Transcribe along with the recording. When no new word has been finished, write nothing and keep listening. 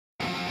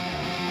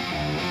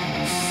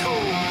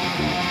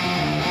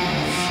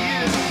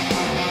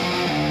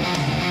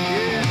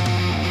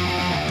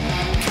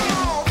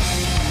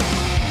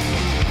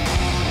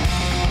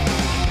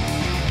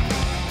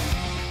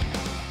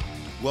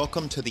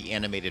Welcome to the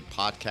Animated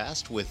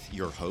Podcast with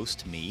your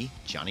host, me,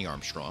 Johnny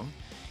Armstrong.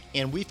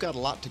 And we've got a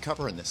lot to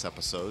cover in this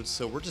episode,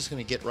 so we're just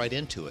going to get right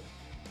into it.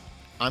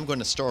 I'm going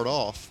to start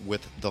off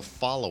with the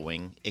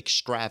following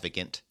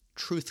extravagant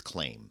truth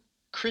claim.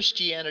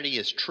 Christianity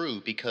is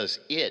true because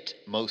it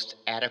most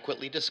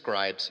adequately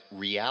describes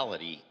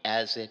reality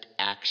as it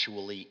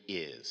actually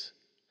is.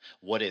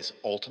 What is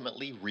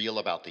ultimately real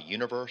about the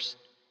universe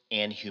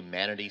and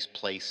humanity's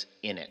place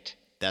in it.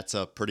 That's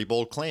a pretty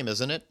bold claim,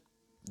 isn't it?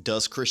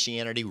 Does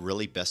Christianity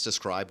really best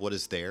describe what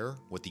is there,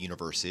 what the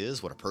universe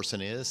is, what a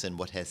person is, and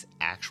what has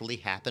actually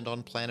happened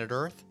on planet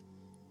Earth?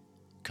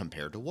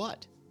 Compared to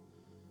what?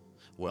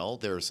 Well,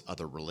 there's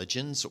other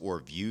religions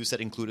or views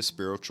that include a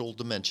spiritual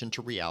dimension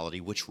to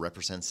reality which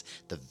represents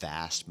the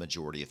vast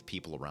majority of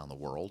people around the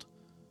world.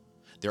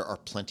 There are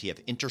plenty of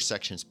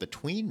intersections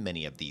between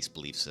many of these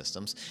belief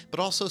systems,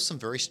 but also some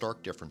very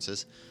stark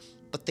differences.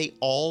 But they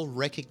all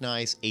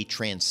recognize a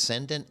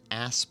transcendent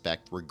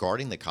aspect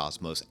regarding the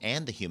cosmos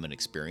and the human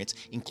experience,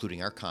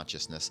 including our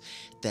consciousness,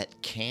 that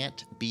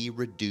can't be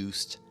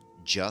reduced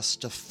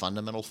just to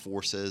fundamental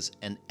forces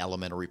and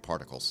elementary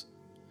particles.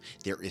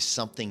 There is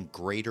something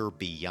greater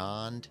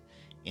beyond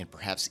and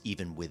perhaps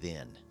even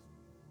within.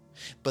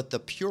 But the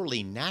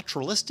purely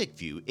naturalistic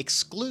view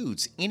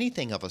excludes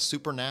anything of a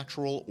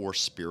supernatural or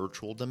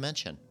spiritual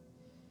dimension.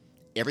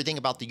 Everything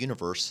about the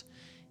universe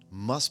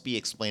must be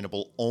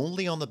explainable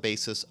only on the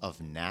basis of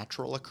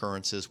natural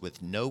occurrences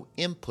with no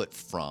input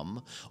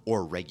from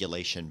or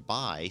regulation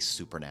by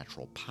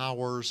supernatural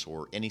powers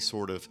or any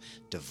sort of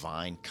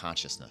divine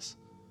consciousness.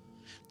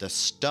 The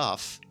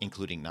stuff,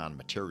 including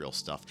non-material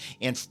stuff,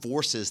 and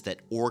forces that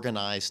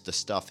organize the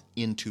stuff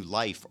into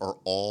life are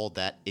all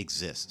that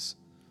exists.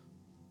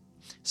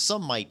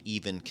 Some might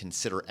even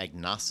consider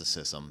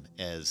agnosticism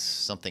as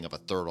something of a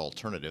third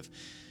alternative,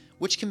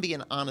 which can be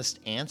an honest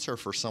answer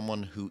for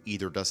someone who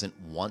either doesn't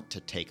want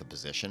to take a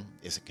position,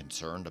 isn't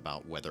concerned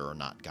about whether or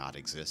not God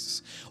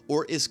exists,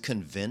 or is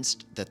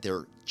convinced that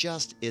there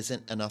just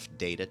isn't enough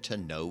data to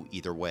know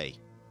either way.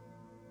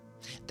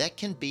 That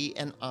can be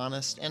an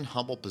honest and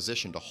humble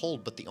position to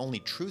hold, but the only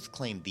truth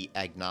claim the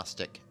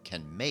agnostic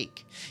can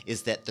make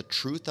is that the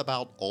truth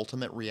about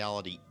ultimate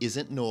reality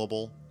isn't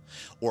knowable,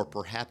 or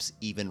perhaps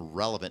even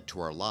relevant to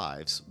our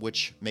lives,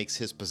 which makes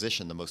his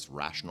position the most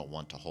rational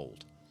one to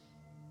hold.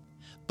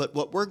 But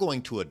what we're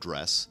going to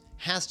address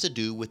has to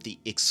do with the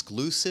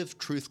exclusive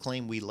truth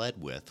claim we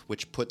led with,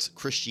 which puts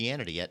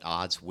Christianity at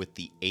odds with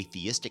the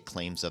atheistic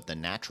claims of the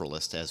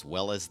naturalist as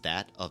well as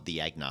that of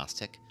the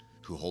agnostic,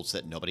 who holds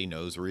that nobody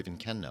knows or even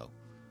can know.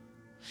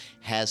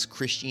 Has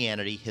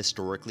Christianity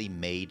historically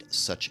made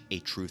such a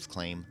truth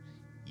claim?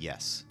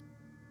 Yes.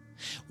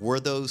 Were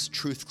those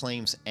truth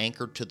claims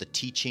anchored to the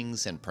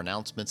teachings and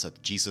pronouncements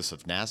of Jesus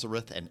of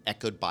Nazareth and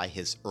echoed by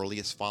his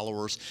earliest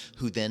followers,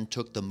 who then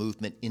took the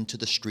movement into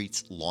the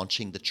streets,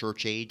 launching the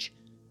church age?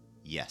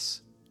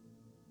 Yes.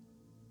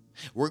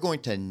 We're going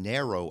to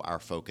narrow our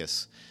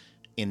focus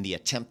in the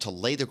attempt to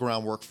lay the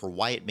groundwork for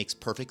why it makes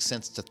perfect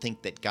sense to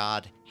think that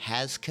God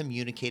has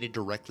communicated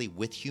directly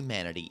with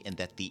humanity and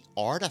that the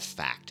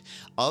artifact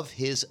of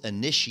his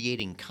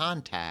initiating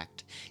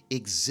contact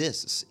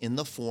exists in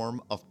the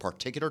form of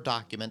particular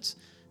documents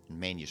and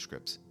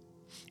manuscripts.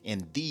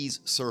 And these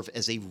serve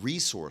as a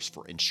resource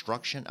for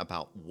instruction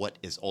about what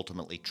is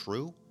ultimately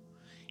true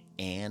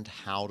and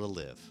how to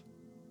live.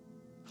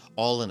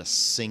 All in a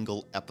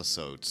single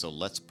episode, so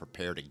let's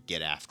prepare to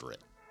get after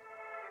it.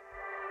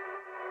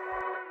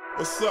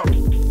 What's up?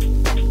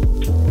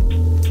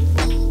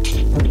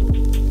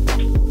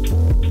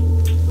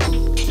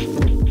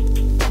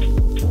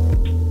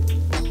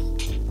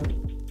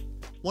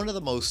 One of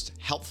the most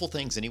helpful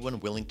things anyone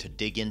willing to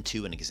dig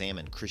into and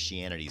examine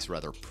Christianity's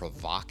rather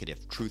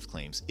provocative truth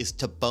claims is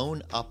to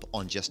bone up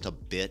on just a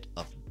bit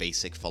of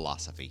basic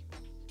philosophy.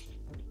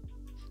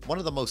 One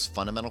of the most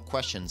fundamental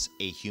questions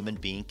a human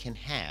being can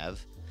have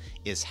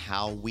is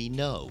how we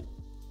know,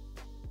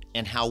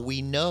 and how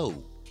we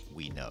know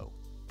we know.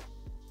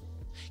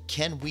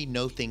 Can we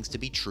know things to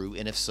be true,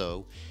 and if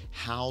so,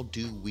 how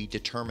do we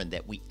determine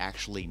that we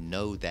actually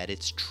know that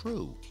it's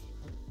true?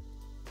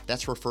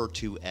 That's referred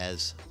to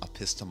as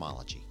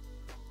epistemology.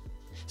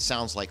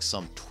 Sounds like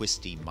some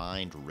twisty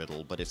mind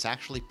riddle, but it's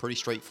actually pretty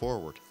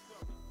straightforward.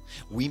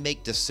 We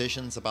make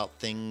decisions about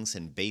things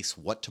and base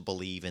what to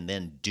believe and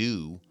then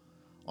do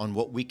on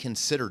what we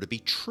consider to be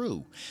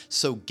true.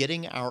 So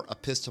getting our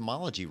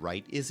epistemology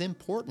right is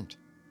important.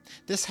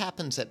 This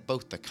happens at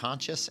both the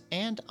conscious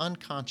and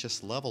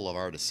unconscious level of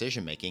our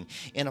decision-making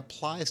and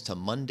applies to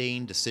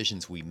mundane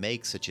decisions we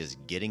make, such as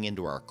getting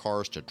into our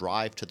cars to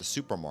drive to the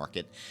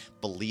supermarket,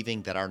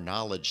 believing that our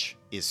knowledge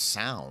is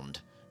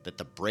sound, that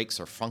the brakes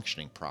are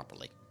functioning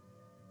properly.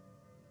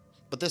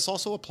 But this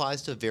also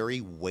applies to very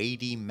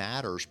weighty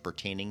matters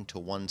pertaining to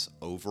one's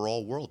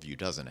overall worldview,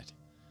 doesn't it?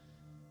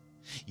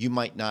 You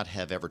might not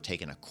have ever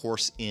taken a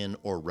course in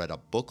or read a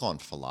book on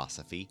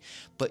philosophy,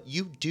 but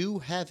you do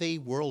have a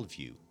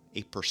worldview,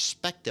 a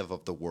perspective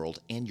of the world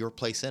and your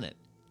place in it.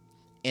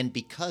 And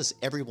because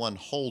everyone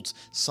holds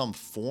some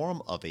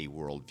form of a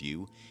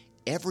worldview,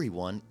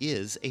 everyone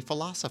is a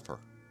philosopher.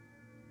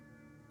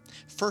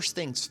 First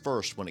things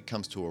first when it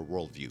comes to a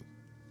worldview.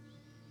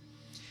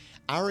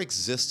 Our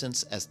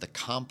existence as the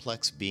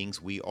complex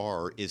beings we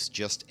are is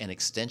just an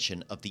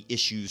extension of the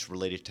issues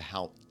related to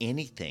how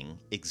anything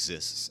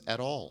exists at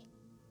all.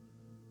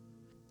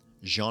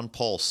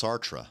 Jean-Paul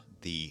Sartre,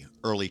 the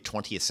early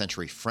 20th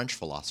century French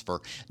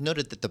philosopher,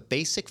 noted that the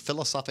basic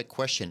philosophic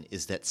question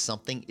is that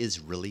something is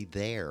really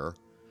there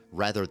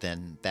rather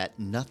than that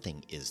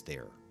nothing is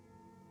there.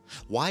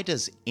 Why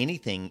does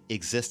anything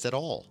exist at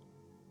all?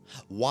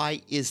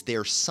 Why is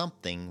there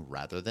something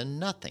rather than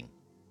nothing?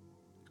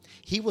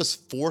 He was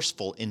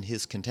forceful in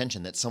his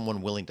contention that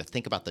someone willing to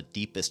think about the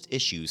deepest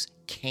issues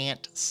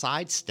can't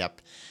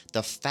sidestep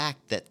the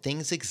fact that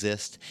things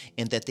exist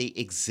and that they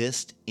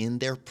exist in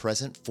their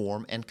present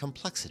form and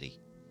complexity.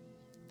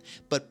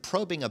 But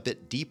probing a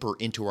bit deeper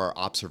into our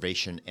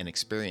observation and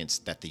experience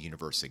that the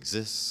universe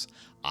exists,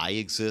 I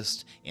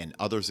exist, and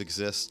others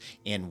exist,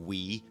 and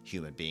we,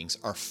 human beings,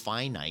 are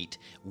finite,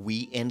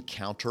 we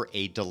encounter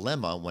a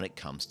dilemma when it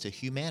comes to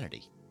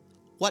humanity.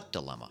 What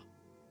dilemma?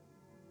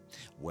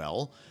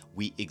 Well,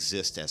 we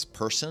exist as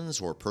persons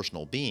or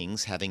personal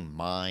beings having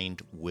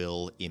mind,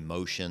 will,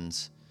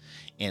 emotions,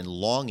 and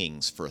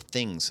longings for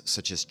things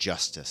such as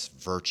justice,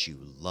 virtue,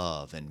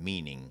 love, and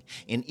meaning,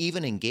 and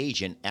even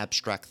engage in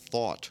abstract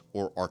thought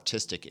or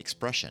artistic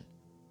expression.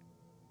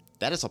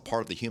 That is a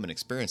part of the human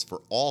experience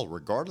for all,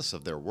 regardless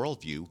of their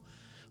worldview,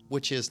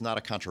 which is not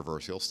a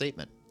controversial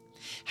statement.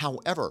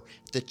 However,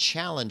 the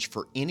challenge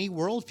for any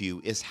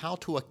worldview is how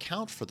to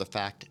account for the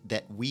fact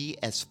that we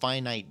as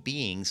finite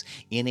beings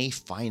in a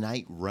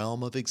finite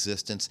realm of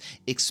existence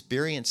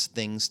experience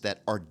things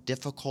that are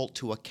difficult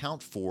to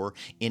account for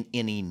in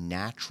any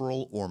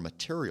natural or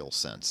material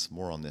sense.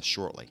 More on this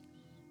shortly.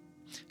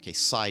 Okay,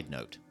 side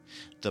note.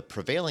 The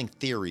prevailing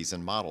theories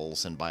and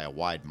models, and by a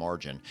wide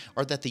margin,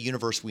 are that the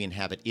universe we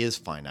inhabit is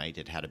finite,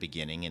 it had a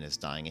beginning and is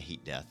dying a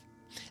heat death.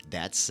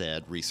 That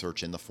said,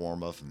 research in the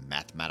form of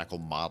mathematical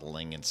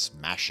modeling and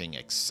smashing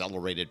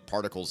accelerated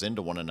particles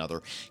into one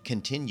another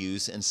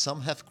continues, and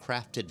some have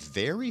crafted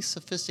very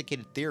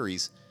sophisticated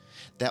theories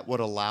that would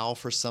allow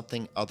for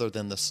something other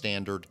than the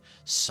standard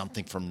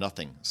something from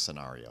nothing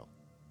scenario.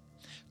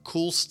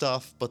 Cool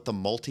stuff, but the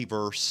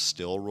multiverse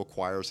still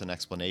requires an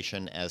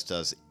explanation, as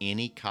does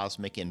any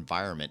cosmic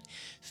environment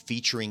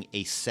featuring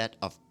a set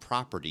of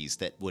properties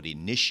that would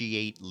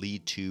initiate,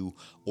 lead to,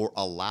 or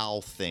allow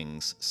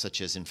things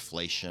such as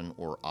inflation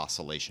or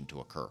oscillation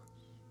to occur.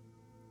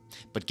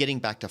 But getting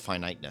back to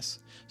finiteness,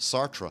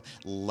 Sartre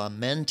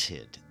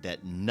lamented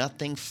that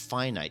nothing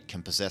finite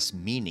can possess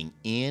meaning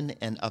in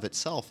and of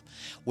itself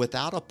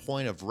without a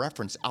point of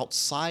reference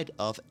outside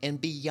of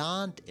and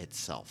beyond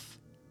itself.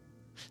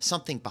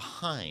 Something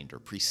behind or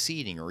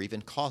preceding or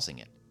even causing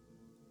it.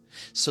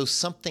 So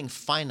something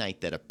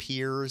finite that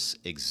appears,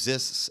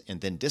 exists, and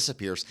then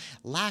disappears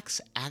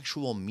lacks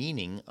actual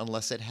meaning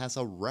unless it has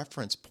a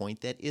reference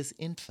point that is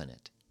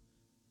infinite.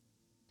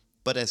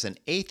 But as an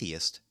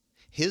atheist,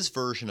 his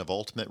version of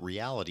ultimate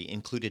reality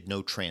included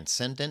no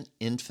transcendent,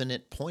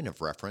 infinite point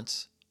of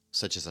reference,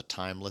 such as a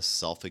timeless,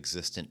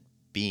 self-existent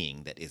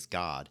being that is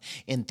God,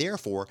 and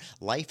therefore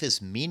life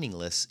is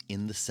meaningless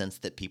in the sense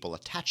that people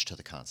attach to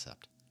the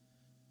concept.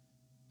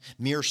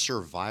 Mere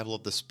survival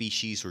of the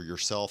species or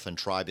yourself and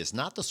tribe is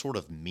not the sort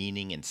of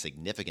meaning and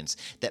significance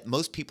that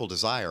most people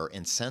desire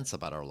and sense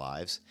about our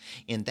lives,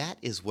 and that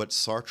is what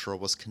Sartre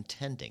was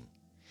contending.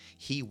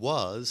 He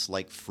was,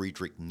 like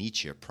Friedrich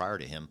Nietzsche prior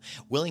to him,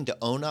 willing to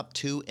own up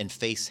to and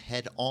face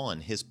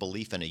head-on his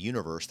belief in a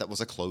universe that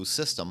was a closed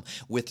system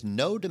with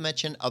no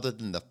dimension other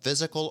than the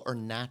physical or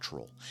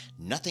natural,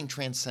 nothing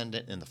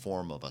transcendent in the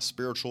form of a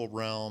spiritual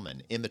realm,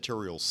 an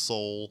immaterial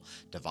soul,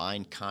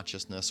 divine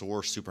consciousness,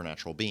 or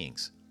supernatural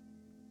beings.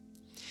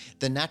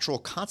 The natural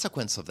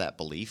consequence of that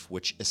belief,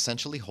 which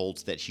essentially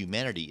holds that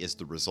humanity is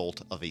the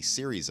result of a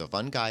series of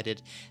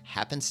unguided,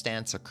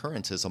 happenstance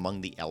occurrences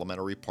among the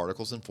elementary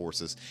particles and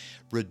forces,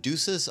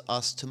 reduces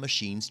us to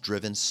machines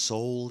driven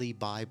solely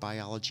by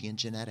biology and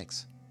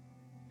genetics.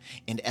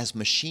 And as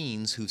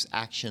machines whose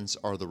actions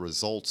are the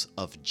results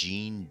of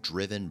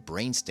gene-driven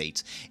brain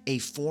states, a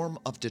form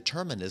of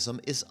determinism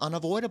is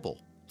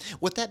unavoidable.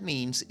 What that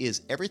means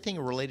is everything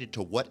related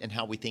to what and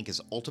how we think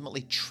is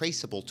ultimately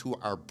traceable to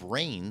our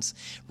brains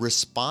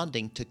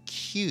responding to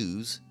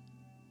cues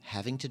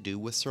having to do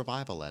with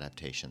survival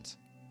adaptations.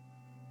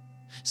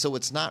 So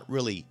it's not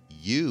really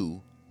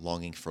you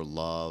longing for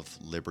love,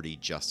 liberty,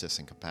 justice,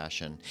 and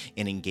compassion,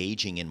 and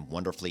engaging in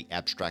wonderfully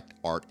abstract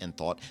art and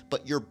thought,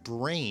 but your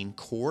brain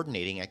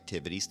coordinating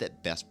activities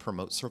that best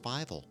promote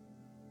survival.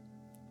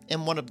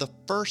 And one of the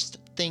first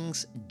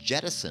things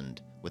jettisoned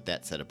with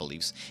that set of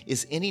beliefs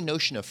is any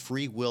notion of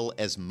free will,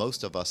 as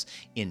most of us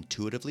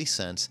intuitively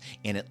sense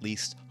and at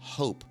least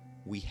hope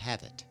we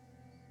have it.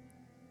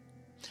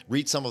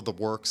 Read some of the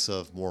works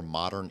of more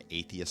modern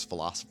atheist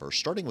philosophers,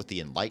 starting with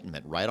the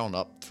Enlightenment right on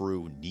up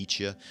through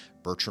Nietzsche,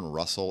 Bertrand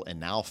Russell, and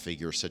now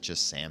figures such as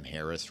Sam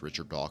Harris,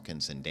 Richard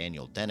Dawkins, and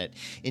Daniel Dennett,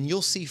 and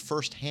you'll see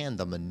firsthand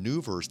the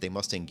maneuvers they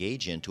must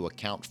engage in to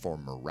account for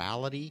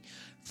morality,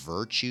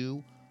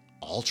 virtue,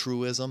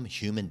 altruism,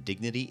 human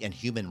dignity, and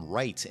human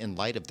rights in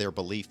light of their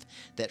belief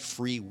that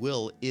free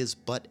will is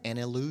but an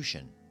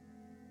illusion.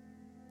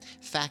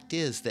 Fact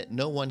is that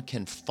no one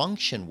can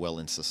function well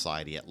in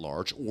society at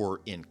large or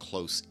in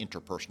close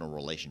interpersonal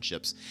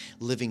relationships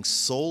living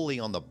solely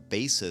on the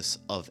basis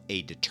of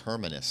a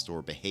determinist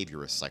or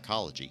behaviorist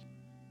psychology.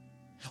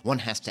 One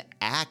has to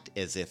act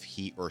as if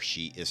he or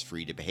she is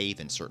free to behave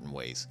in certain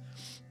ways.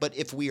 But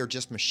if we are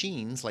just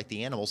machines like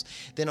the animals,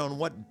 then on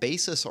what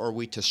basis are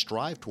we to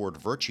strive toward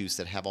virtues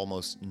that have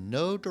almost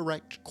no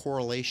direct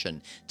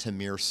correlation to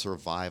mere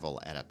survival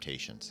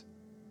adaptations?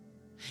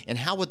 And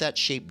how would that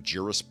shape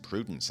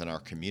jurisprudence in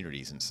our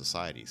communities and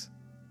societies?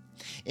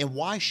 And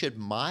why should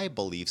my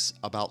beliefs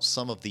about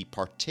some of the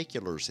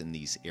particulars in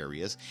these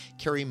areas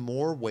carry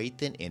more weight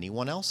than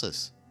anyone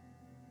else's?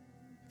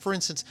 For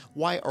instance,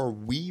 why are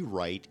we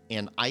right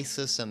and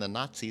ISIS and the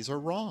Nazis are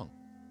wrong?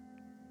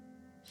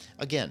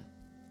 Again,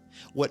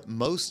 what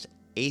most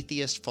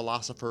atheist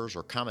philosophers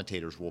or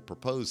commentators will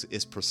propose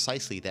is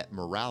precisely that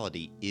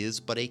morality is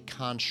but a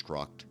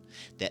construct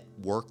that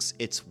works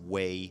its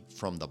way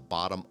from the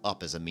bottom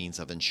up as a means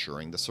of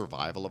ensuring the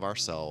survival of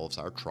ourselves,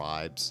 our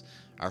tribes,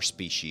 our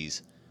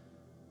species.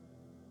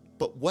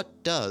 But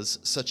what does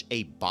such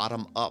a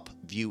bottom-up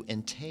view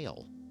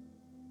entail?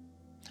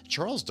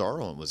 Charles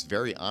Darwin was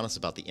very honest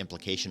about the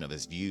implication of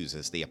his views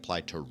as they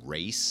applied to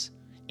race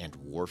and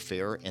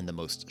warfare and the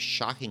most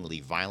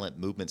shockingly violent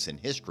movements in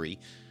history,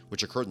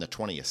 which occurred in the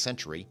 20th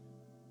century.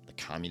 The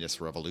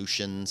communist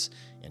revolutions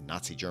in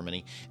Nazi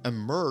Germany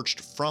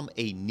emerged from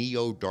a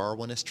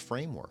neo-Darwinist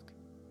framework.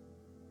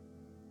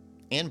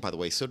 And by the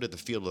way, so did the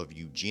field of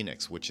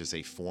eugenics, which is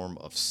a form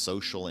of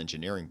social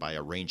engineering by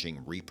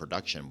arranging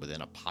reproduction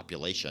within a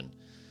population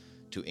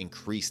to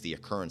increase the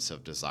occurrence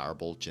of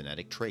desirable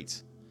genetic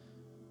traits.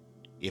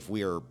 If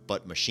we are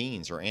but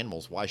machines or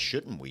animals, why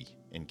shouldn't we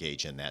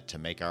engage in that to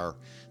make our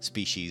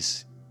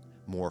species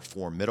more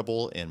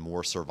formidable and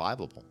more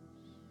survivable?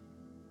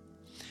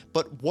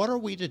 But what are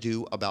we to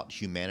do about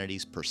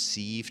humanity's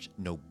perceived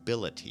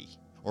nobility,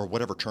 or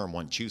whatever term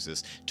one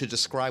chooses, to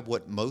describe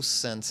what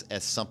most sense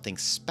as something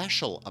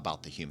special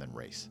about the human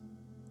race?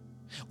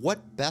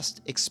 What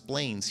best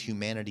explains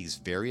humanity's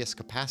various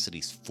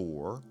capacities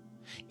for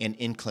and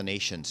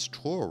inclinations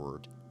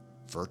toward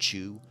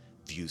virtue,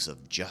 views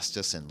of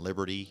justice and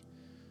liberty,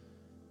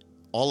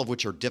 all of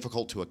which are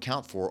difficult to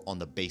account for on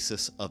the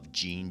basis of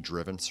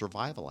gene-driven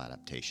survival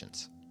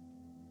adaptations?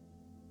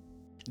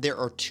 There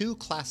are two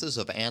classes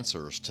of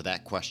answers to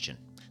that question.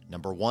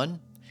 Number one,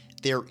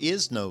 there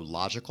is no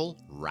logical,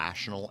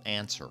 rational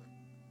answer.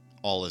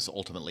 All is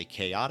ultimately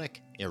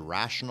chaotic,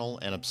 irrational,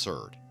 and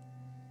absurd.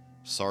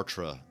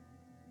 Sartre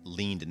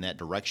leaned in that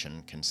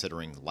direction,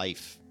 considering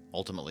life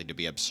ultimately to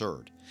be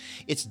absurd.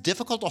 It's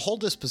difficult to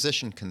hold this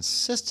position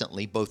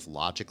consistently, both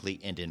logically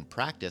and in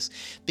practice,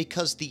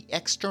 because the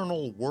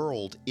external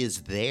world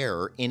is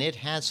there and it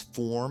has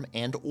form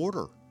and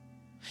order.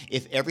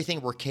 If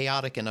everything were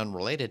chaotic and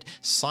unrelated,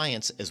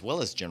 science as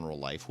well as general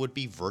life would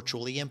be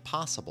virtually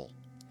impossible.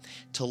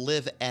 To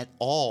live at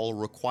all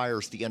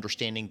requires the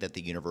understanding that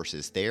the universe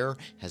is there,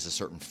 has a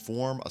certain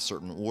form, a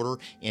certain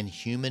order, and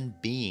human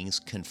beings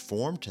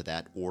conform to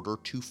that order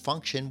to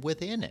function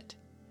within it.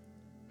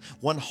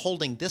 One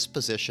holding this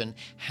position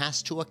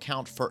has to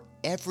account for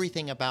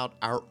everything about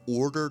our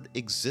ordered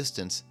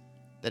existence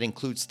that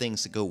includes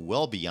things that go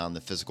well beyond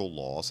the physical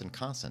laws and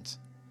constants.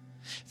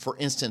 For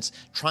instance,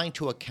 trying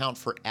to account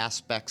for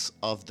aspects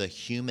of the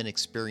human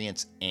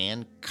experience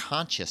and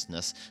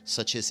consciousness,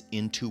 such as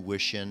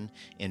intuition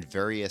and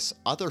various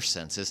other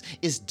senses,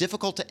 is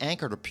difficult to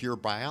anchor to pure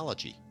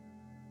biology.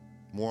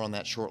 More on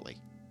that shortly.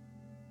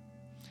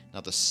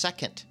 Now, the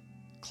second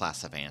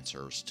class of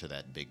answers to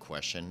that big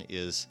question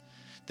is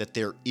that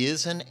there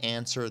is an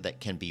answer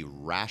that can be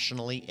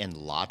rationally and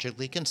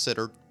logically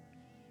considered,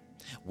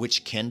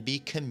 which can be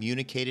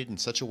communicated in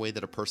such a way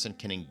that a person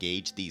can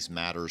engage these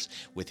matters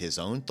with his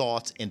own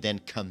thoughts and then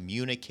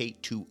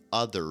communicate to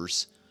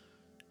others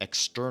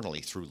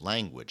externally through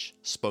language,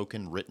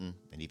 spoken, written,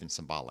 and even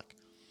symbolic.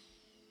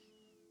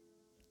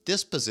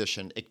 This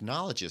position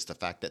acknowledges the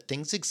fact that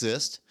things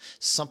exist,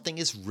 something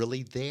is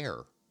really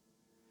there.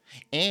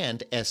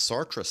 And as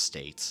Sartre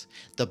states,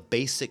 the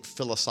basic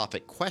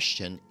philosophic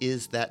question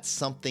is that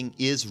something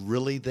is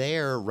really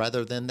there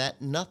rather than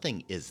that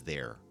nothing is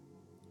there.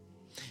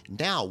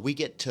 Now we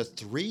get to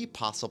three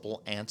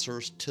possible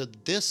answers to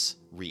this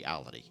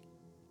reality,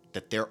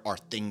 that there are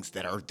things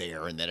that are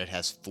there and that it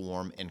has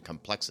form and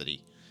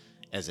complexity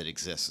as it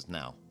exists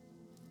now.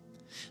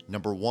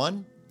 Number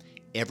one,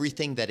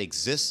 everything that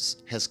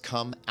exists has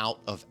come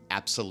out of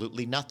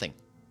absolutely nothing.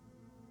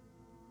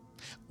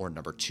 Or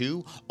number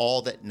two,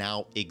 all that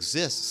now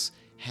exists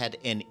had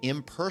an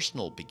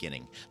impersonal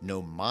beginning,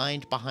 no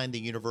mind behind the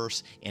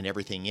universe and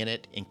everything in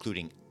it,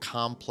 including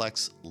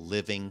complex,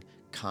 living,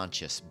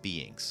 conscious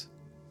beings.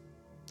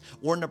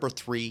 Or number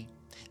 3,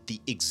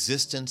 the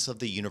existence of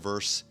the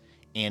universe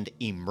and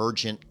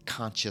emergent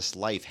conscious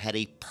life had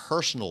a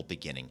personal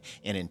beginning,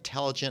 an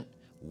intelligent,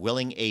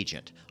 willing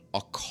agent,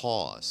 a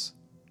cause.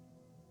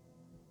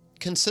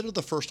 Consider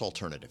the first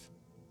alternative.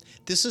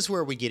 This is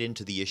where we get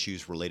into the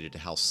issues related to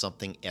how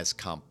something as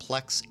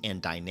complex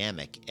and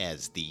dynamic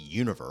as the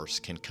universe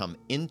can come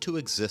into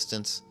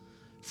existence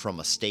from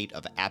a state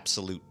of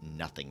absolute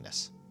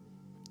nothingness.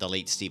 The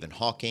late Stephen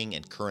Hawking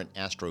and current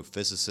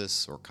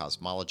astrophysicists or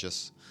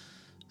cosmologists,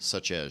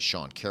 such as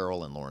Sean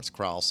Carroll and Lawrence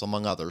Krauss,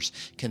 among others,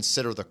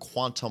 consider the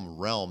quantum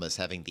realm as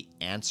having the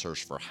answers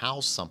for how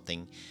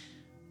something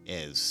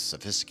as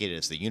sophisticated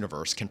as the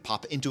universe can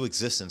pop into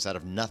existence out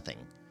of nothing,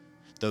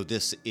 though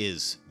this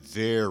is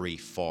very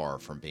far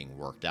from being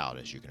worked out,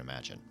 as you can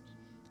imagine.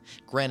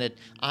 Granted,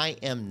 I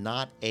am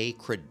not a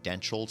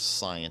credentialed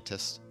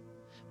scientist,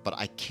 but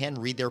I can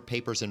read their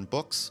papers and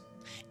books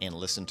and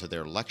listen to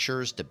their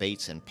lectures,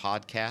 debates, and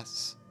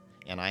podcasts,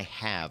 and I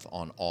have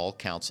on all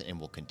counts and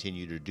will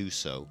continue to do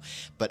so,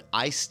 but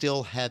I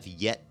still have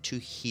yet to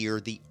hear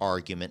the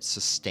argument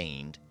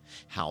sustained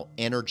how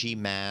energy,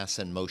 mass,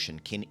 and motion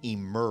can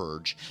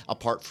emerge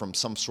apart from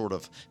some sort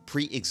of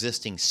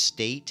pre-existing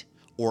state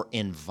or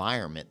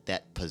environment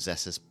that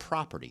possesses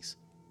properties.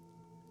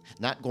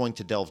 Not going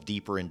to delve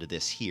deeper into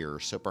this here,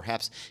 so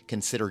perhaps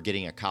consider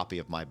getting a copy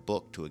of my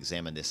book to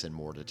examine this in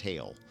more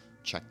detail.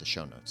 Check the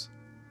show notes.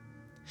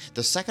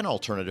 The second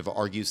alternative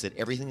argues that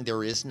everything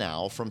there is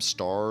now, from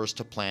stars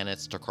to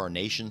planets to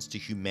carnations to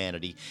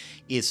humanity,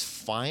 is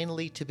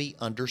finally to be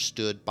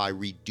understood by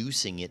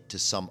reducing it to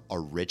some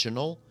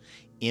original,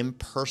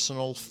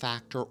 impersonal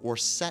factor or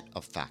set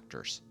of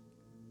factors.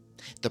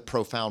 The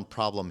profound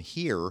problem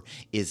here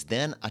is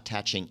then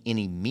attaching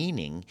any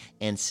meaning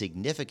and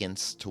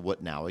significance to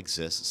what now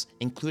exists,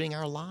 including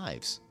our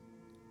lives.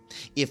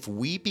 If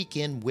we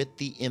begin with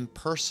the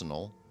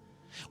impersonal,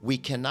 we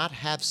cannot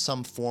have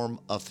some form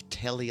of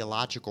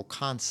teleological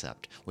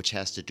concept, which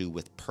has to do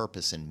with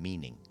purpose and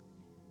meaning.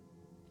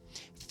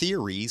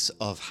 Theories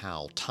of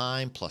how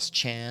time plus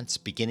chance,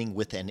 beginning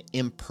with an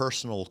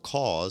impersonal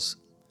cause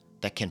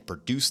that can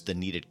produce the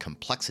needed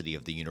complexity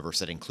of the universe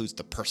that includes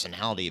the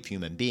personality of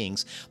human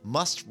beings,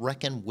 must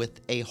reckon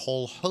with a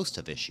whole host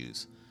of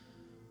issues.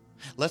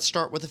 Let's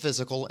start with the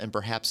physical, and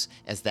perhaps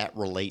as that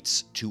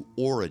relates to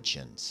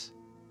origins.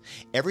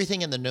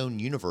 Everything in the known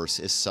universe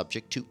is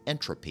subject to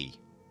entropy,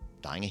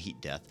 dying a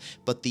heat death,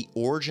 but the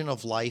origin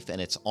of life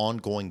and its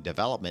ongoing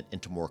development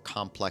into more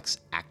complex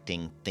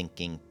acting,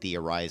 thinking,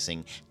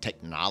 theorizing,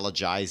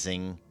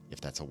 technologizing,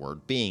 if that's a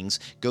word, beings,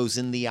 goes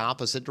in the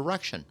opposite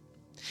direction.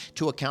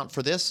 To account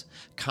for this,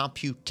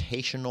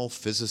 computational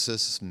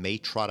physicists may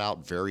trot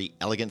out very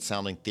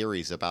elegant-sounding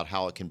theories about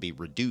how it can be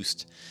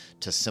reduced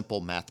to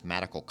simple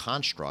mathematical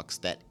constructs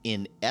that,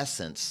 in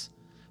essence,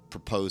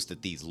 propose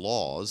that these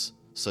laws,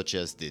 such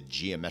as the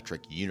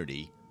geometric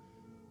unity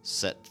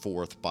set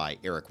forth by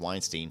Eric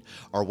Weinstein,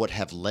 are what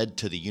have led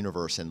to the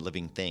universe and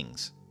living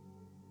things.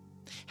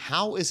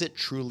 How is it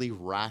truly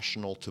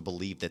rational to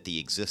believe that the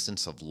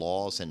existence of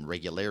laws and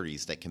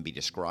regularities that can be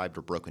described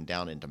or broken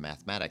down into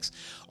mathematics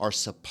are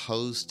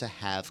supposed to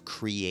have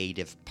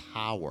creative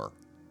power?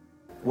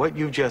 What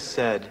you just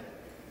said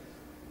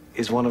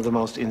is one of the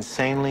most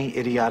insanely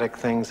idiotic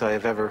things I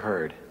have ever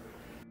heard.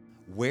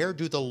 Where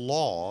do the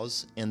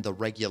laws and the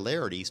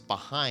regularities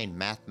behind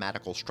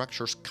mathematical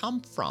structures come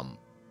from?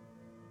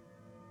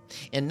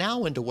 And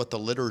now into what the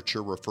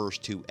literature refers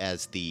to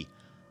as the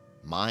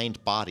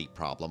mind-body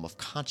problem of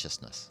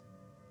consciousness.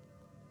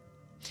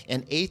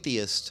 An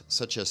atheist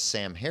such as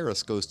Sam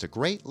Harris goes to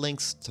great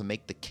lengths to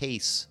make the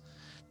case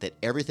that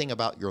everything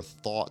about your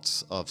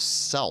thoughts of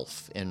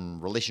self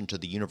in relation to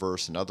the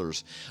universe and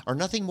others are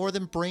nothing more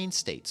than brain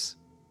states.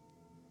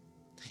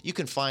 You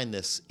can find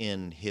this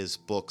in his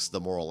books The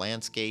Moral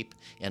Landscape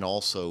and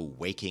also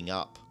Waking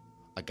Up,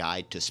 A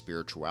Guide to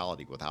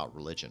Spirituality Without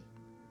Religion.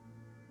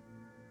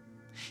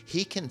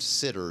 He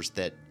considers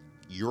that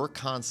your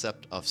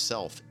concept of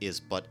self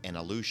is but an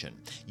illusion.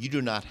 You do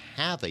not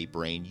have a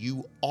brain,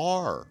 you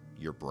are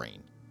your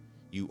brain.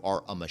 You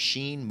are a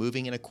machine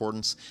moving in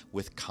accordance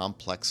with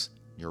complex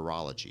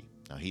neurology.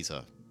 Now, he's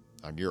a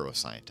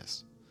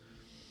neuroscientist.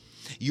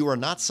 You are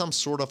not some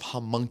sort of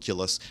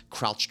homunculus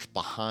crouched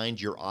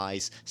behind your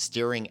eyes,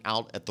 staring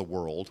out at the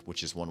world,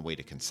 which is one way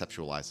to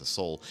conceptualize the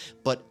soul,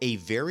 but a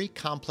very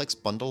complex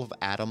bundle of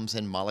atoms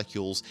and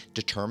molecules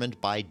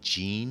determined by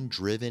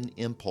gene-driven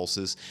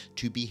impulses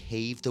to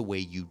behave the way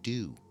you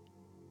do.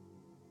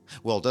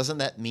 Well, doesn't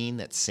that mean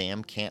that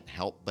Sam can't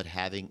help but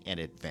having and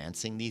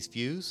advancing these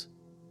views?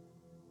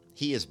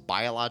 He is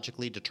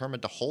biologically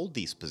determined to hold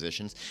these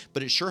positions,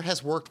 but it sure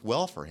has worked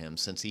well for him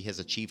since he has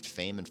achieved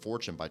fame and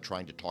fortune by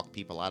trying to talk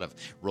people out of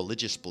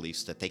religious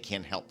beliefs that they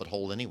can't help but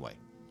hold anyway.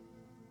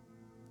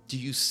 Do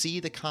you see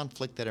the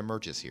conflict that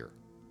emerges here?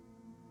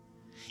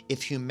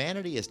 If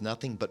humanity is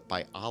nothing but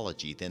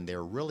biology, then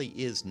there really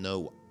is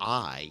no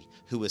I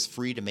who is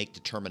free to make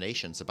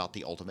determinations about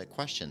the ultimate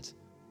questions.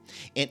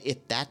 And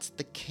if that's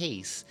the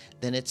case,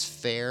 then it's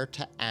fair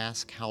to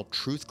ask how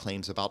truth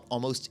claims about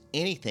almost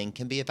anything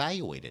can be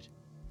evaluated.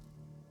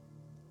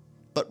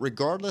 But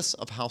regardless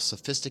of how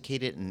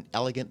sophisticated and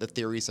elegant the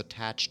theories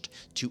attached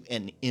to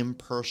an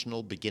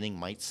impersonal beginning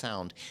might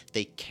sound,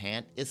 they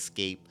can't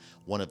escape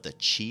one of the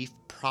chief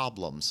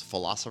problems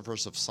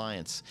philosophers of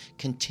science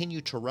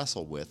continue to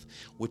wrestle with,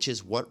 which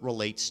is what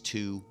relates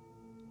to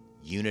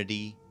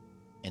unity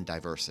and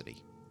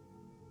diversity.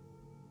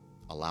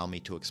 Allow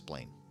me to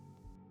explain.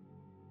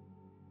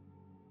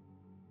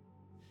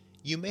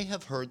 You may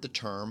have heard the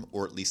term,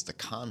 or at least the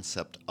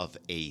concept, of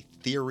a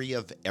theory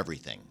of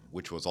everything,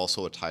 which was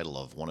also a title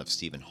of one of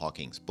Stephen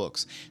Hawking's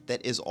books,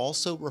 that is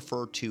also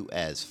referred to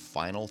as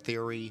final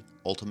theory,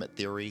 ultimate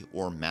theory,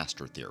 or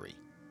master theory.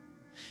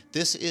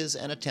 This is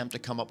an attempt to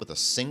come up with a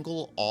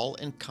single,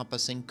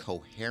 all-encompassing,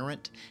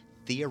 coherent,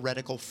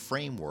 theoretical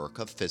framework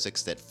of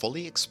physics that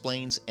fully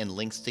explains and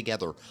links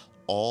together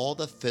all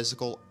the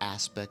physical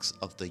aspects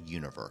of the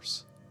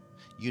universe.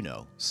 You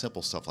know,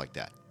 simple stuff like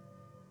that.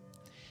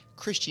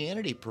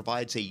 Christianity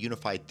provides a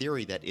unified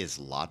theory that is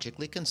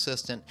logically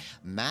consistent,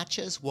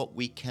 matches what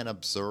we can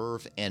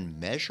observe and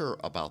measure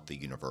about the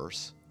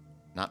universe,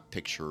 not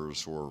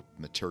pictures or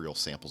material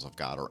samples of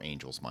God or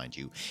angels, mind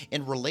you,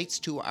 and relates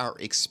to our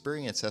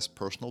experience as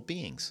personal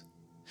beings.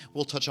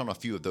 We'll touch on a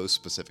few of those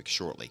specifics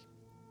shortly.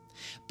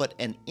 But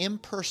an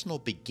impersonal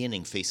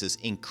beginning faces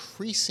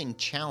increasing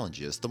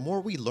challenges the more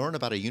we learn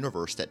about a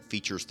universe that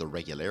features the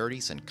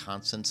regularities and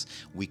constants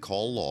we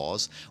call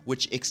laws,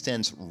 which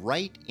extends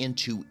right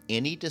into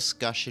any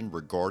discussion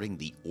regarding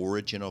the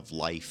origin of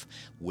life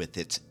with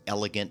its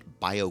elegant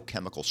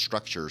biochemical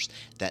structures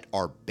that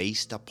are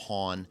based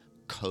upon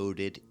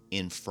coded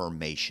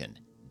information,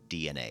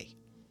 DNA.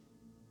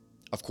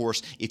 Of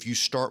course, if you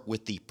start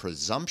with the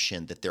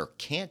presumption that there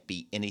can't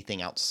be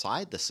anything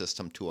outside the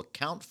system to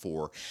account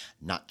for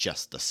not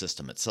just the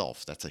system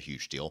itself, that's a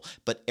huge deal,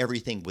 but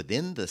everything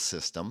within the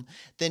system,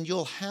 then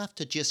you'll have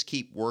to just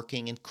keep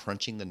working and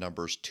crunching the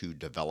numbers to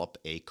develop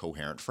a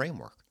coherent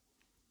framework.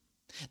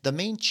 The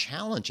main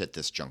challenge at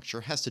this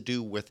juncture has to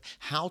do with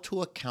how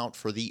to account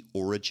for the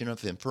origin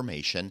of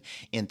information,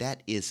 and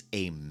that is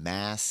a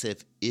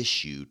massive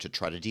issue to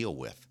try to deal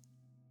with.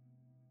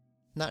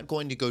 Not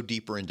going to go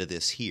deeper into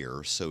this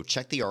here, so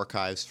check the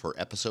archives for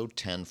episode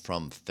 10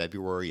 from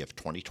February of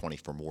 2020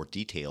 for more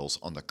details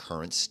on the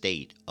current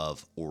state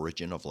of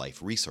origin of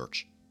life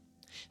research.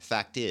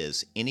 Fact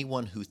is,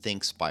 anyone who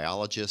thinks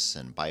biologists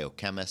and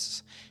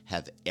biochemists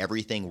have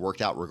everything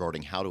worked out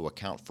regarding how to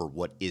account for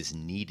what is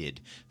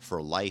needed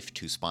for life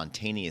to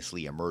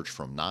spontaneously emerge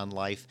from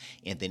non-life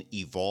and then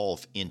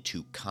evolve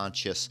into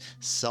conscious,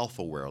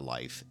 self-aware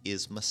life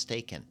is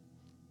mistaken.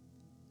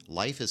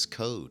 Life is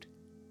code.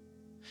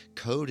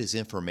 Code is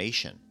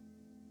information.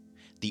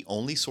 The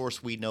only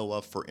source we know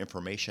of for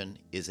information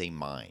is a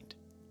mind.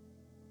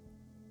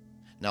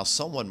 Now,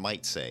 someone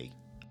might say,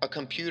 a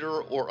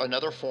computer or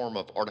another form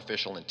of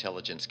artificial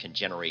intelligence can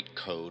generate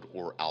code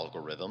or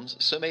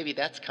algorithms, so maybe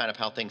that's kind of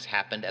how things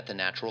happened at the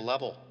natural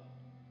level.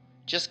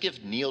 Just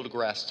give Neil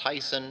deGrasse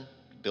Tyson,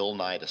 Bill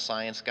Nye the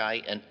Science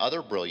Guy, and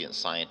other brilliant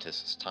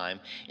scientists time,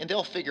 and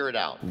they'll figure it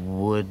out.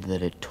 Would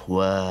that it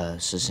were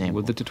so simple.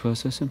 Would that it were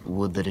so simple?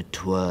 Would that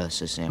it were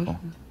so simple.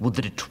 Would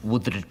that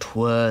it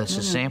were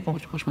so simple.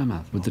 Watch my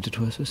mouth. Would that it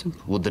were so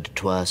simple? Would that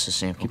it were so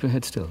simple. Keep your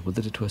head still. Would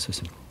that it were so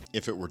simple.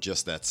 If it were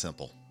just that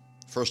simple.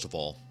 First of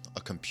all,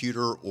 a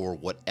computer or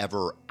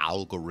whatever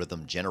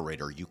algorithm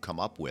generator you come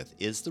up with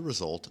is the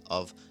result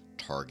of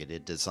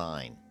targeted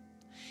design.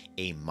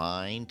 A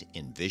mind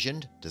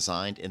envisioned,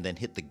 designed, and then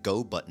hit the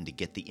go button to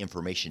get the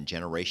information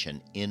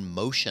generation in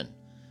motion.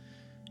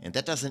 And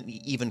that doesn't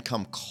even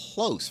come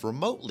close,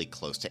 remotely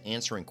close, to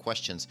answering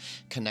questions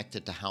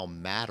connected to how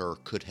matter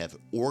could have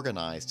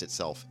organized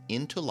itself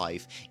into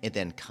life and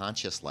then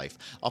conscious life,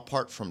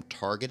 apart from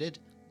targeted,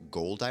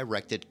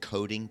 goal-directed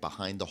coding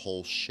behind the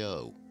whole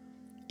show.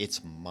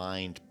 It's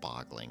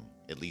mind-boggling,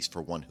 at least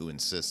for one who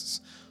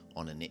insists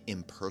on an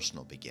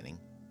impersonal beginning.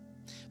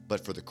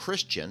 But for the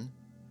Christian,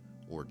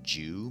 or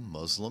Jew,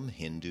 Muslim,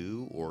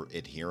 Hindu, or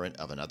adherent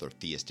of another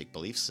theistic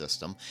belief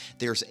system,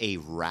 there's a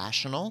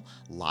rational,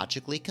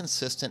 logically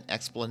consistent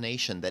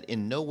explanation that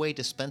in no way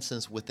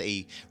dispenses with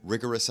a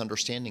rigorous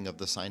understanding of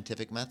the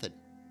scientific method.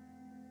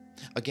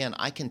 Again,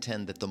 I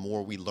contend that the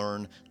more we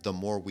learn, the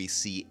more we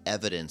see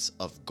evidence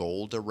of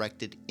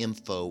goal-directed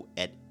info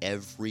at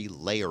every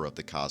layer of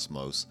the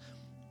cosmos,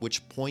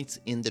 which points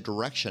in the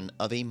direction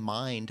of a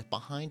mind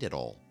behind it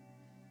all.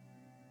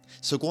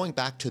 So going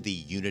back to the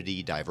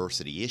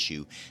unity-diversity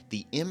issue,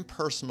 the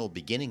impersonal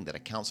beginning that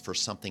accounts for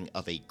something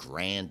of a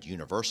grand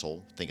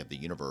universal, think of the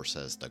universe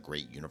as the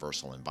great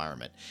universal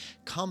environment,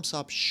 comes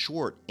up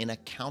short in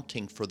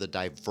accounting for the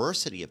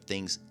diversity of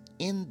things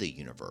in the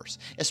universe,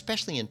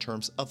 especially in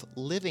terms of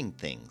living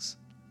things.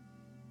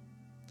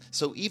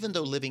 So even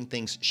though living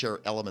things share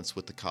elements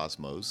with the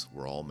cosmos,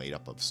 we're all made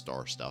up of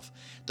star stuff,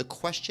 the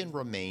question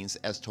remains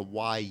as to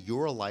why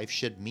your life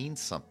should mean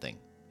something.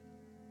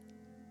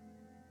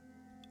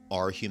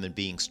 Are human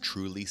beings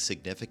truly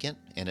significant?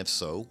 And if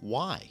so,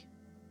 why?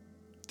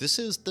 This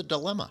is the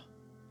dilemma.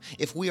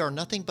 If we are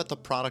nothing but the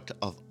product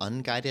of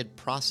unguided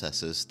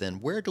processes, then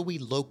where do we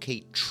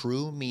locate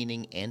true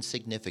meaning and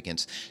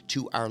significance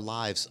to our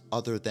lives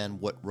other than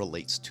what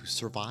relates to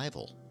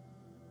survival?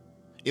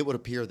 It would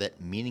appear that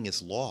meaning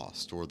is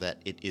lost, or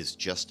that it is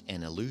just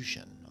an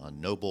illusion, a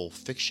noble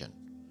fiction.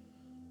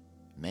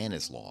 Man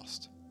is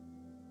lost.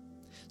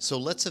 So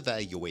let's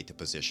evaluate the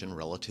position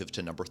relative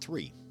to number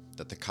 3,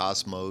 that the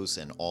cosmos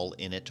and all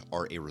in it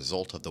are a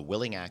result of the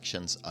willing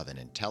actions of an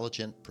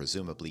intelligent,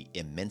 presumably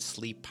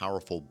immensely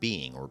powerful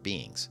being or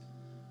beings.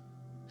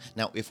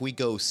 Now, if we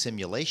go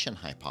simulation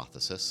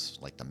hypothesis,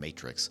 like the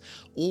Matrix,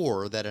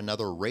 or that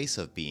another race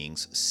of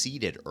beings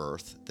seeded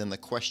Earth, then the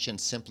question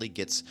simply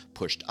gets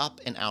pushed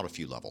up and out a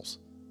few levels.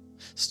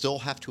 Still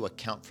have to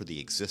account for the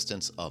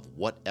existence of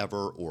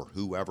whatever or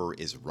whoever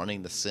is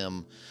running the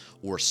sim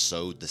or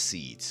sowed the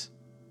seeds.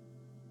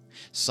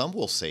 Some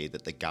will say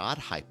that the God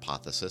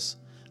hypothesis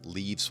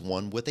leaves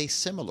one with a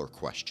similar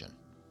question.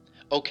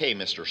 Okay,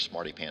 Mr.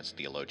 Smartypants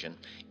theologian,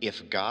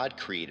 if God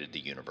created the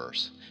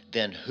universe,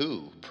 then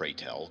who, pray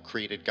tell,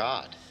 created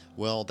God?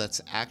 Well, that's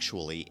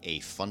actually a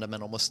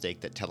fundamental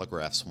mistake that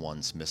telegraphs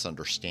one's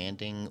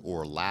misunderstanding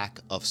or lack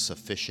of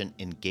sufficient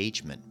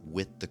engagement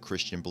with the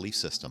Christian belief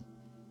system.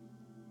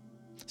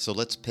 So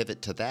let's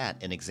pivot to that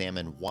and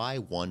examine why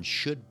one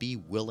should be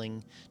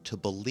willing to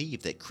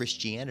believe that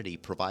Christianity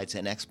provides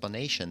an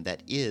explanation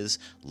that is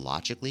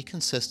logically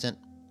consistent,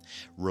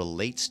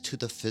 relates to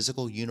the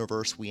physical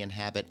universe we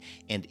inhabit,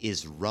 and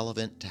is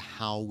relevant to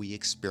how we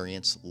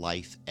experience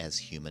life as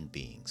human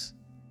beings.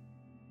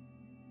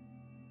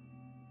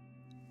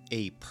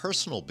 A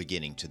personal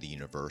beginning to the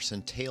universe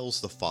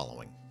entails the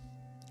following: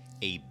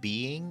 a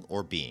being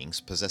or beings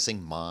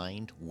possessing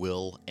mind,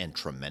 will, and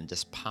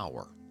tremendous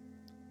power.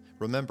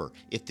 Remember,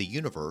 if the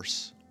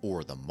universe,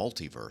 or the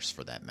multiverse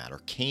for that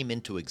matter, came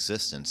into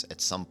existence at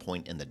some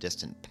point in the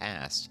distant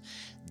past,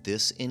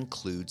 this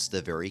includes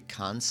the very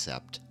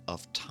concept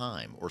of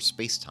time or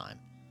space-time.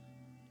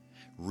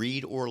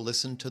 Read or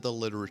listen to the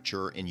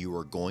literature and you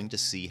are going to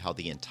see how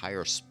the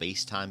entire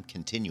space-time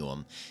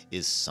continuum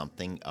is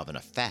something of an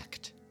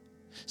effect.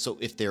 So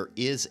if there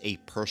is a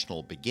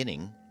personal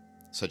beginning,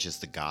 such as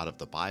the God of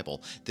the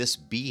Bible, this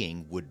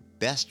being would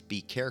best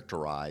be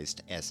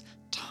characterized as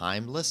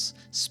timeless,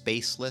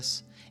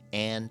 spaceless,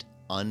 and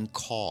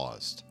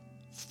uncaused,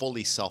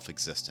 fully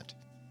self-existent.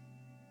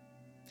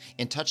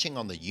 In touching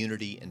on the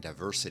unity and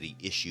diversity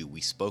issue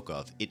we spoke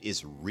of, it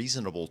is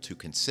reasonable to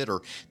consider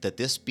that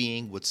this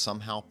being would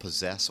somehow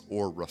possess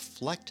or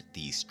reflect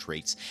these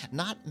traits,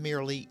 not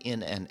merely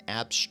in an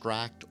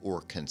abstract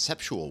or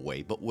conceptual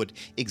way, but would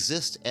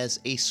exist as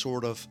a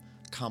sort of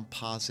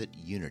composite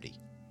unity.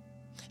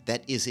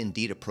 That is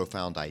indeed a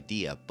profound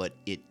idea, but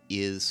it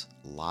is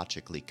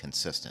logically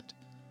consistent.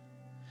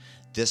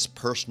 This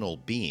personal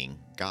being,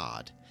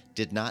 God,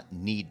 did not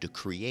need to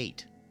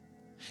create.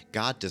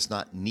 God does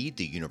not need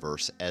the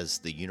universe as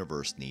the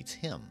universe needs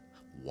him.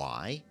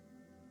 Why?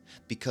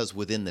 Because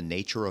within the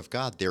nature of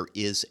God there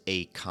is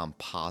a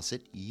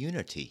composite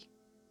unity.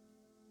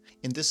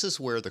 And this is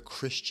where the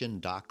Christian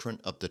doctrine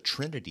of the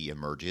Trinity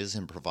emerges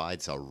and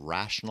provides a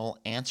rational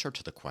answer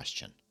to the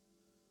question.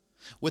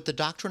 With the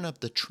doctrine of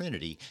the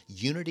Trinity,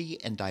 unity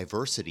and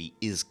diversity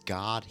is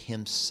God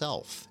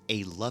himself,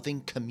 a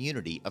loving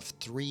community of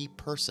 3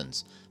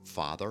 persons,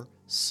 Father,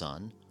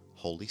 Son,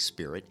 Holy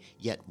Spirit,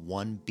 yet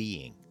one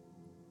being.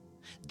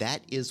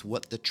 That is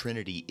what the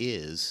Trinity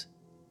is,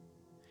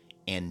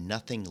 and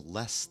nothing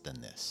less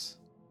than this.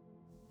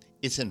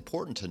 It's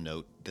important to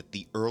note that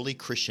the early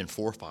Christian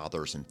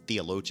forefathers and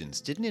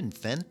theologians didn't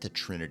invent the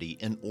Trinity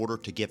in order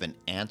to give an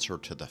answer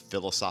to the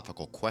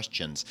philosophical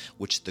questions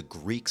which the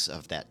Greeks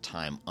of that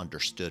time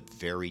understood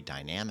very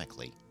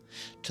dynamically.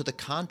 To the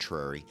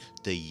contrary,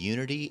 the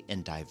unity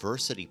and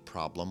diversity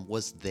problem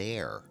was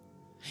there,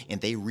 and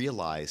they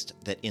realized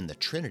that in the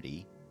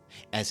Trinity,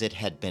 as it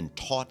had been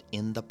taught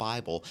in the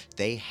Bible,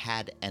 they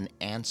had an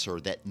answer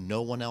that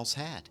no one else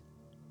had.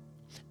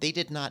 They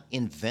did not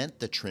invent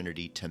the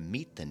Trinity to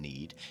meet the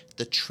need.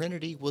 The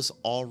Trinity was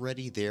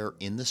already there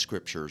in the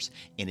Scriptures,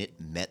 and it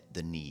met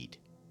the need.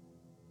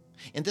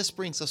 And this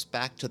brings us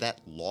back to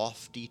that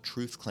lofty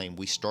truth claim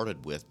we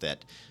started with,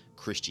 that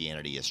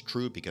Christianity is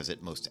true because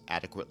it most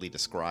adequately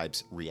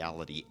describes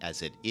reality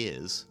as it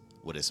is,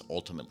 what is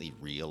ultimately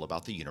real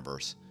about the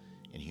universe,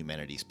 and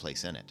humanity's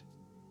place in it.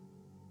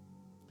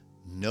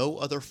 No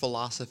other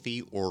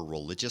philosophy or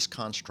religious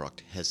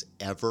construct has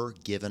ever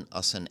given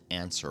us an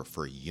answer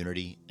for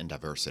unity and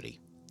diversity.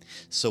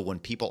 So when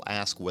people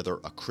ask whether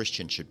a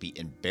Christian should be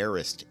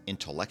embarrassed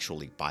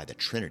intellectually by the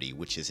Trinity,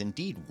 which is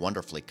indeed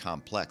wonderfully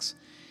complex,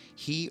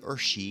 he or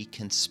she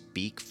can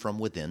speak from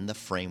within the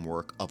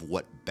framework of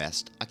what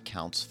best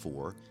accounts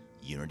for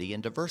unity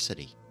and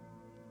diversity.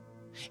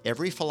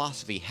 Every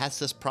philosophy has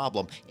this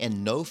problem,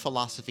 and no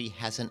philosophy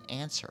has an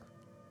answer.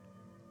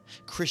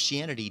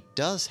 Christianity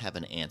does have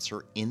an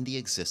answer in the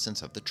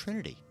existence of the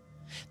Trinity.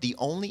 The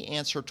only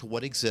answer to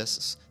what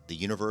exists, the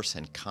universe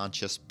and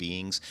conscious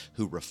beings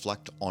who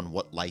reflect on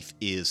what life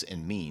is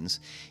and means,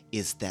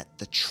 is that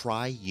the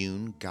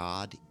triune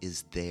God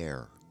is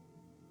there.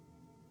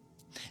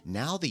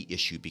 Now the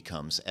issue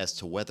becomes as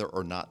to whether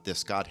or not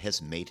this God has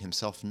made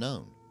himself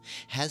known.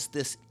 Has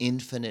this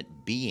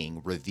infinite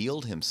being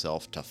revealed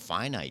himself to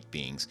finite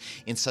beings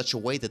in such a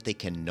way that they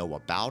can know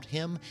about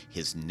him,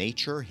 his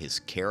nature, his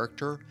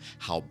character,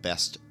 how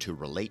best to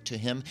relate to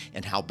him,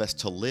 and how best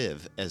to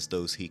live as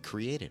those he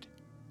created?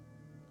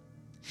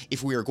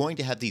 If we are going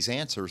to have these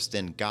answers,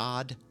 then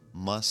God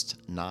must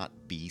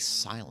not be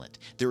silent.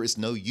 There is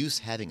no use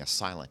having a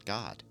silent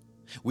God.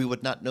 We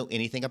would not know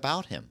anything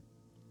about him.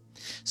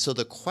 So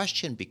the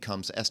question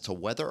becomes as to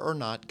whether or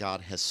not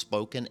God has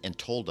spoken and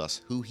told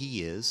us who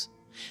he is,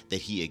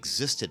 that he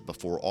existed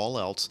before all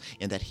else,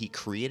 and that he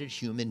created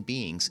human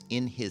beings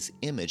in his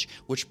image,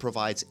 which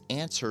provides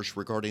answers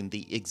regarding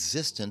the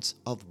existence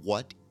of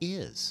what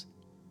is.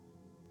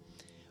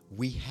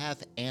 We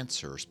have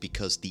answers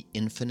because the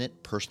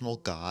infinite personal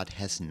God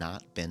has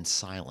not been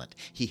silent.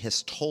 He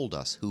has told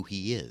us who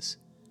he is.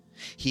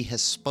 He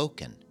has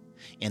spoken,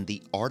 and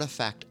the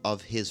artifact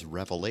of his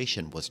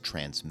revelation was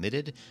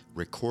transmitted,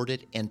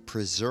 recorded, and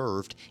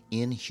preserved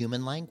in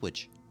human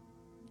language.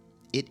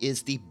 It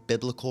is the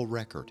biblical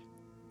record.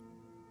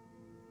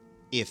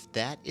 If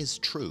that is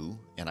true,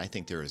 and I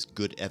think there is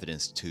good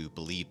evidence to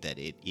believe that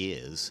it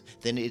is,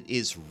 then it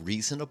is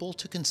reasonable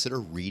to consider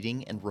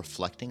reading and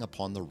reflecting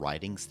upon the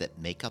writings that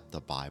make up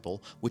the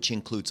Bible, which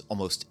includes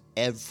almost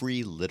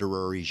every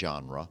literary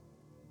genre: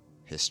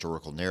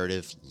 historical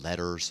narrative,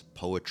 letters,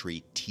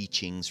 poetry,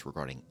 teachings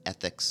regarding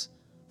ethics,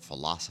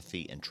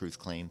 philosophy, and truth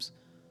claims.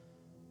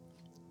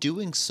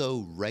 Doing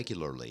so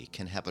regularly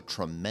can have a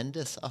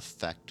tremendous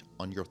effect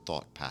on your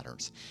thought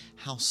patterns.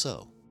 How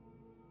so?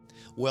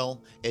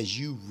 Well, as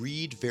you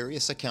read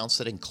various accounts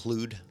that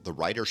include the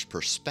writer's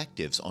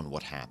perspectives on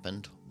what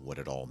happened, what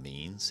it all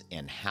means,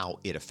 and how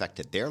it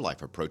affected their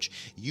life approach,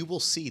 you will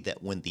see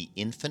that when the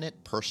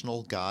infinite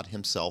personal God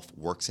himself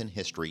works in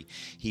history,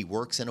 he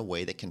works in a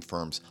way that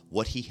confirms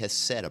what he has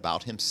said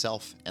about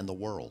himself and the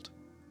world.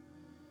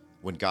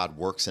 When God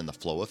works in the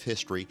flow of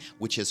history,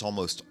 which is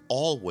almost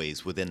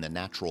always within the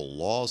natural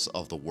laws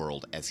of the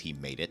world as he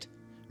made it,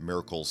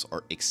 miracles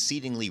are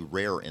exceedingly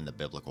rare in the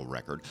biblical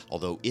record,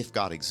 although if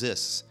God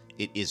exists,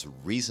 it is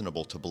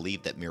reasonable to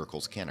believe that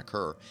miracles can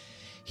occur.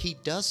 He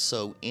does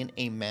so in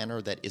a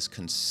manner that is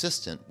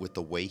consistent with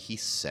the way he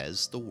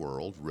says the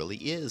world really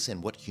is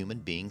and what human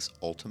beings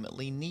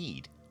ultimately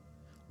need,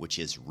 which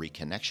is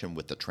reconnection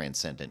with the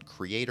transcendent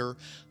Creator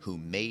who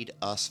made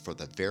us for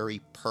the very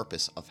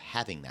purpose of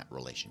having that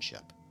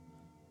relationship.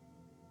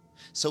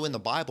 So in the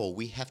Bible,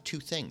 we have two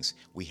things.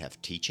 We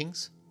have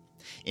teachings,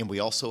 and we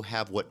also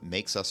have what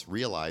makes us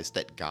realize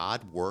that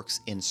God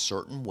works in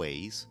certain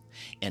ways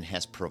and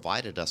has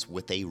provided us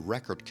with a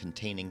record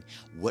containing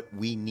what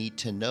we need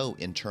to know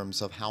in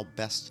terms of how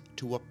best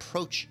to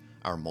approach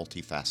our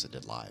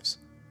multifaceted lives.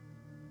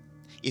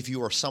 If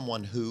you are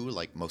someone who,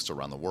 like most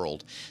around the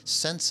world,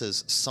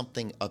 senses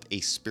something of a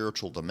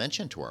spiritual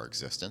dimension to our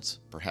existence,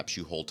 perhaps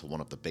you hold to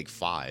one of the big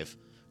five,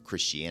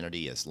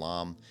 Christianity,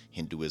 Islam,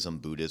 Hinduism,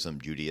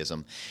 Buddhism,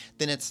 Judaism,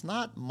 then it's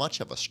not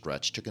much of a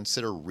stretch to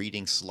consider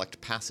reading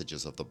select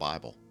passages of the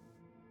Bible.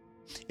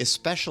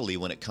 Especially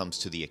when it comes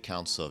to the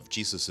accounts of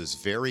Jesus'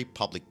 very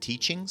public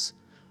teachings,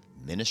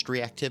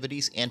 ministry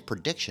activities, and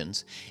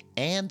predictions,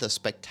 and the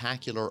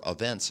spectacular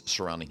events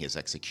surrounding his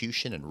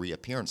execution and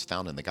reappearance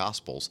found in the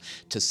Gospels,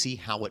 to see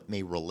how it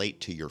may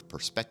relate to your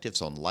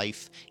perspectives on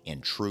life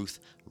and truth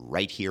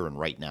right here and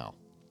right now.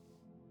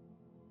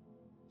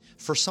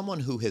 For someone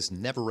who has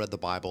never read the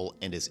Bible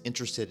and is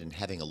interested in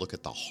having a look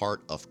at the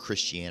heart of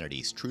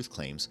Christianity's truth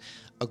claims,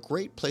 a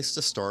great place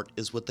to start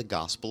is with the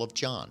Gospel of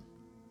John.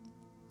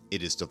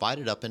 It is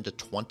divided up into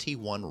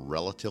 21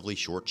 relatively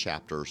short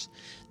chapters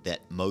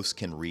that most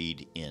can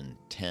read in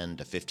 10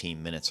 to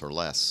 15 minutes or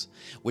less,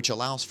 which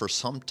allows for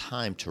some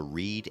time to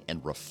read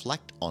and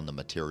reflect on the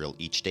material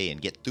each day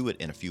and get through it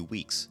in a few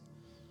weeks.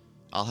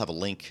 I'll have a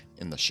link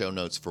in the show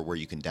notes for where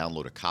you can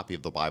download a copy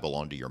of the Bible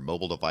onto your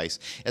mobile device,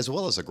 as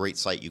well as a great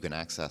site you can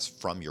access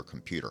from your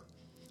computer.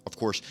 Of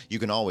course, you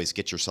can always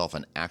get yourself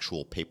an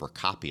actual paper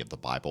copy of the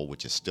Bible,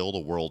 which is still the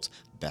world's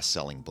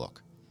best-selling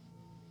book.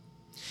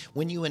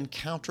 When you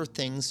encounter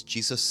things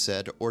Jesus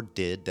said or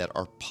did that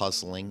are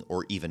puzzling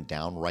or even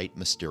downright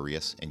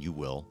mysterious, and you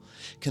will,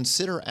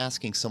 consider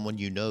asking someone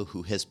you know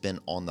who has been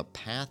on the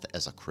path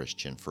as a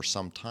Christian for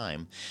some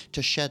time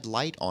to shed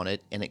light on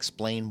it and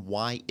explain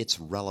why it's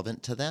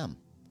relevant to them.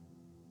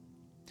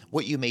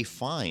 What you may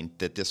find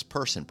that this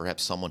person,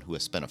 perhaps someone who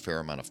has spent a fair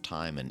amount of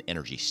time and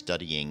energy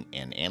studying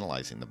and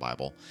analyzing the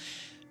Bible,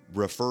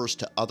 refers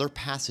to other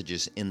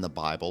passages in the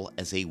Bible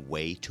as a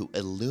way to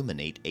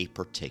illuminate a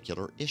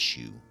particular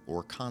issue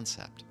or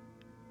concept.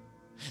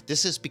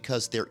 This is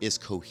because there is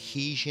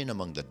cohesion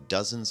among the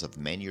dozens of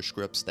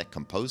manuscripts that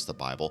compose the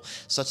Bible,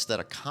 such that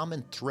a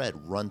common thread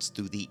runs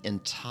through the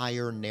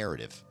entire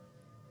narrative.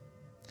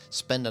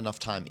 Spend enough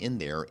time in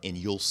there and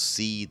you'll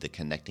see the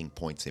connecting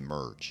points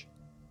emerge.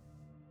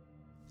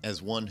 As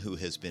one who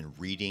has been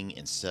reading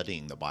and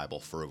studying the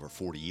Bible for over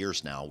 40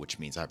 years now, which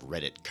means I've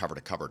read it cover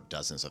to cover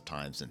dozens of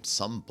times, in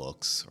some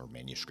books or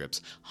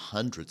manuscripts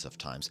hundreds of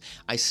times,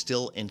 I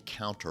still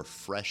encounter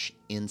fresh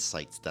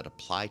insights that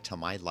apply to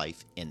my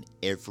life in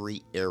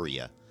every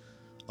area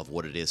of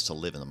what it is to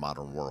live in the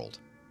modern world.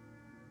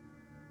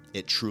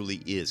 It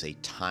truly is a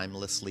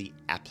timelessly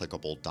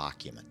applicable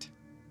document,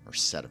 or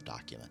set of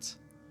documents.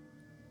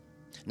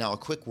 Now, a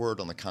quick word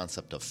on the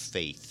concept of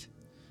faith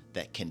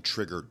that can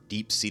trigger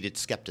deep-seated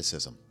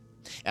skepticism.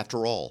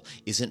 After all,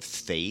 isn't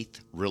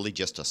faith really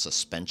just a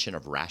suspension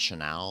of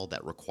rationale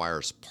that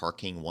requires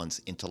parking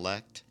one's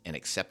intellect and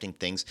accepting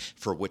things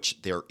for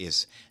which there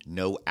is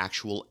no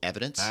actual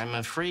evidence? I'm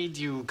afraid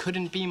you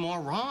couldn't be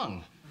more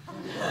wrong.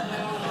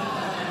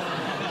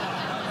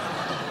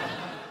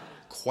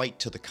 Quite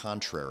to the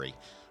contrary,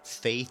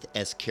 faith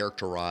as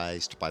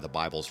characterized by the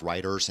Bible's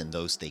writers and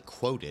those they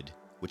quoted,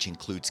 which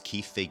includes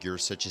key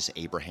figures such as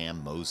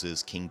Abraham,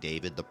 Moses, King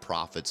David, the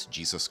prophets,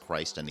 Jesus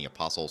Christ, and the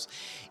apostles,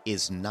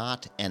 is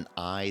not an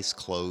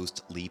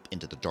eyes-closed leap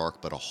into the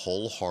dark, but a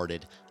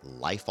wholehearted,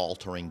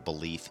 life-altering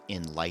belief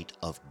in light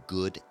of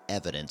good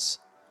evidence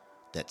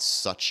that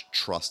such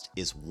trust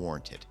is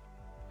warranted,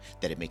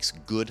 that it makes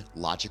good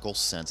logical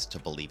sense to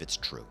believe it's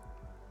true.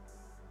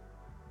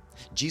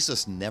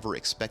 Jesus never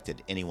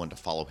expected anyone to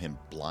follow him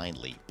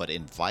blindly, but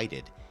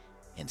invited,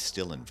 and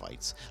still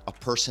invites, a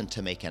person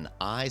to make an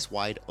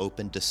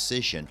eyes-wide-open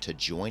decision to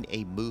join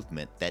a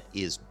movement that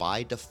is,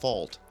 by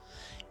default,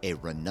 a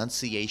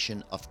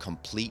renunciation of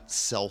complete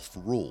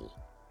self-rule,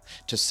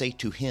 to say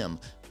to him,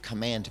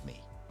 "Command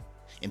me,"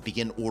 and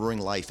begin ordering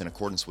life in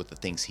accordance with the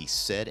things he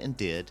said and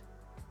did,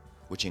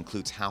 which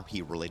includes how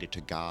he related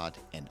to God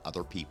and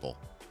other people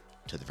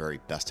to the very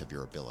best of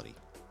your ability.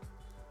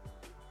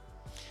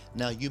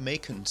 Now, you may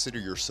consider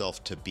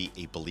yourself to be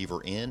a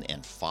believer in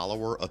and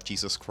follower of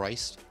Jesus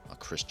Christ, a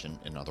Christian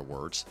in other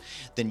words.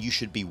 Then you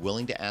should be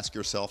willing to ask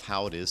yourself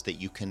how it is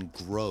that you can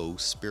grow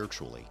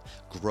spiritually,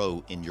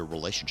 grow in your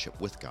relationship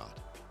with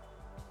God.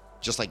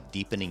 Just like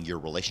deepening your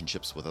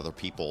relationships with other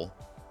people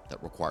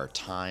that require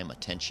time,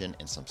 attention,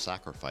 and some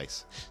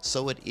sacrifice,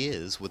 so it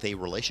is with a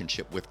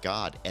relationship with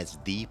God as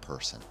the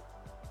person.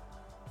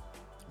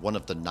 One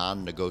of the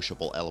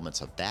non-negotiable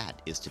elements of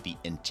that is to be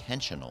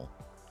intentional,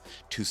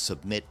 to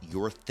submit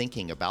your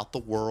thinking about the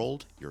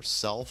world,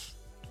 yourself,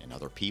 and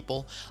other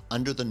people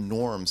under the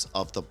norms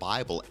of the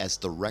Bible as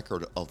the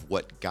record of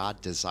what God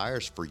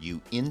desires for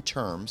you in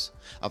terms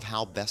of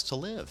how best to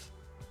live,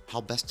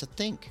 how best to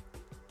think,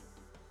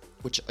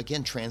 which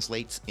again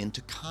translates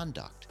into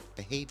conduct,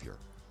 behavior.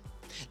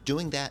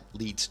 Doing that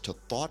leads to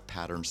thought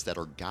patterns that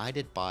are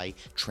guided by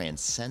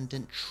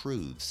transcendent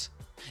truths,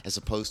 as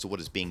opposed to what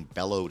is being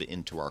bellowed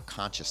into our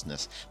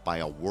consciousness by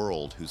a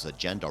world whose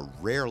agenda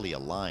rarely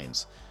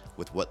aligns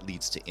with what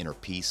leads to inner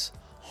peace,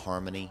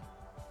 harmony,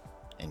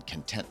 and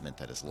contentment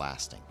that is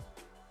lasting.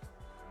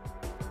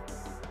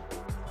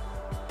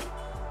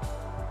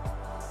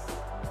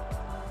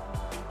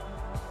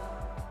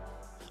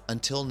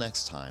 Until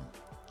next time,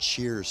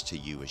 cheers to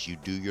you as you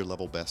do your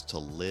level best to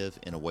live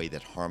in a way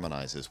that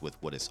harmonizes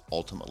with what is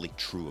ultimately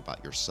true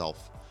about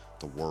yourself,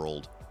 the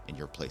world, and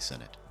your place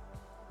in it.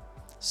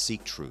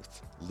 Seek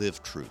truth,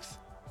 live truth,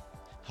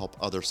 help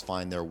others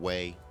find their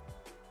way,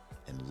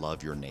 and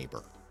love your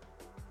neighbor.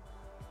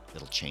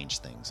 It'll change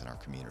things in our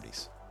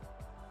communities.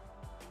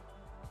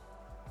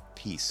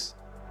 Peace